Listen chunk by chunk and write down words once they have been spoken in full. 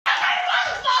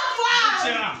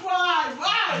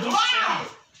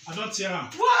I don't tear him.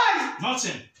 Why?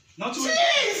 Nothing. Nothing.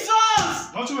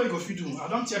 Jesus! Nothing what you go fit do. I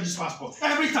don't tear this passport.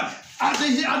 Every time.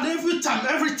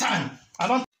 Every time. I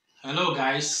don't. Hello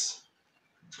guys.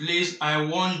 Please, I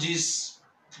want this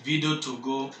video to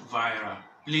go viral.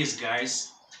 Please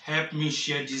guys, help me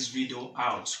share this video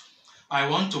out. I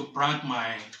want to prank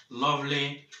my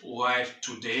lovely wife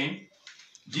today.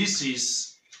 This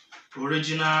is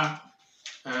original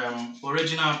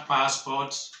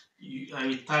passport,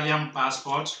 Italian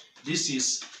passport. This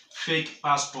is fake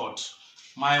passport.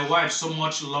 My wife so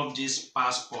much love this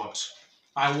passport.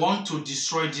 I want to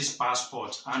destroy this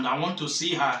passport and I want to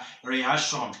see her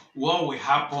reaction. What will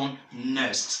happen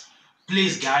next?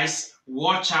 Please guys,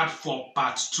 watch out for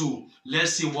part 2.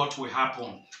 Let's see what will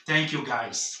happen. Thank you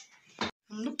guys.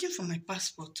 I'm looking for my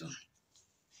passport too. I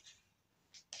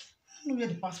don't know where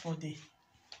the passport is.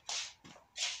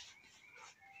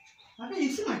 I mean,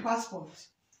 you see my passport.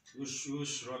 Which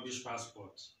rubbish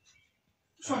passport?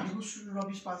 Which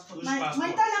rubbish passport? My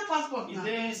Italian passport now.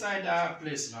 It's inside that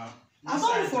place now. I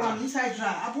don't look for an inside drawer.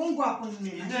 I won't go up on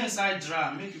me. It's inside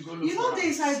drawer. Make you go look. You know the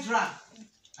inside drawer.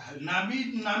 Na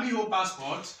me your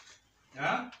passport.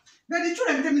 Yeah. But the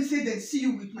children tell me say they see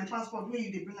you with my passport when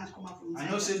you they bring and come out from inside.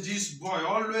 I know say this boy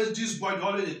always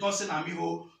they tossing na me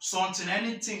ho something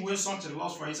anything where something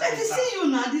lost for inside. But they see you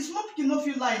now. This small pikin no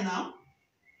fit lie now.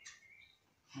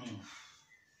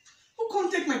 Who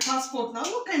can't take my passport now?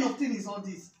 What kind of thing is all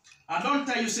this? I don't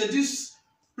tell you say this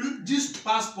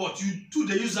passport you too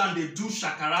they use and they do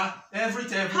shakara every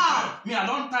time. Me I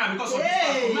don't time because of this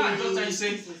passport. Me I don't tell you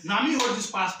say now me hold this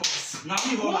passport. Now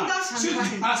me hold that. See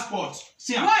the passport.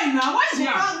 See why now? Why you I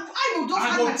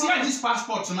go tear this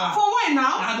passport now. For why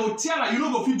now? I go tear like you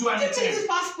know go fit do anything. Give me this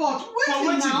passport.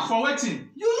 For waiting.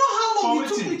 You know how long it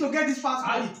took me to get this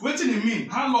passport? Waiting in me.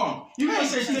 How long? Even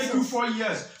if it take you 4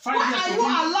 years, 5 years. Why are you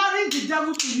allowing the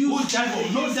devil to use? No devil.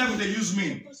 No devil they use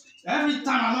me. Every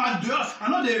time I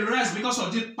know they rest because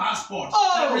of this passport.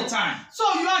 Oh, every time. So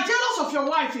you are jealous of your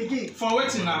wife again? For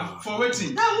waiting now. For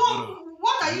waiting. Then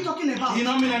what are you talking about? You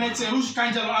don't mean anything. Which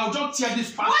kind of I'll just tear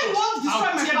this passport. Why you want to destroy my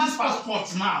passport? I'll tear this passport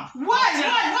now.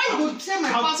 Why you will tear my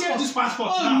passport? I'll tear this passport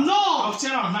now. Oh no! I'll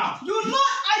tear it now. You know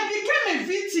I became a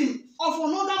victim of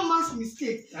another man's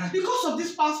mistake because of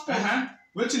this passport.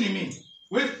 Waiting in me.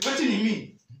 Waiting in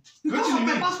me. Because of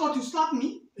my passport, you slap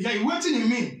me? Yeah, you waiting in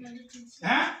me.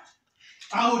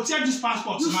 I will tear this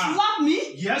passport now. You slap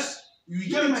me? Yes. You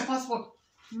give me my passport.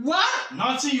 What?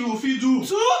 Nothing you will feel do.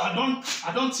 2? I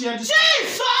don't tear this.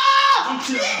 Jesus! I don't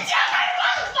tear it.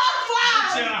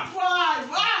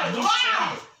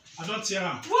 Why? I don't tear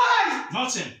him. Why?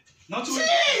 Nothing.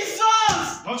 Jesus!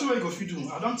 Nothing what you go fit do.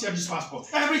 I don't tear this passport.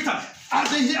 Every time.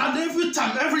 Every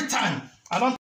time. I don't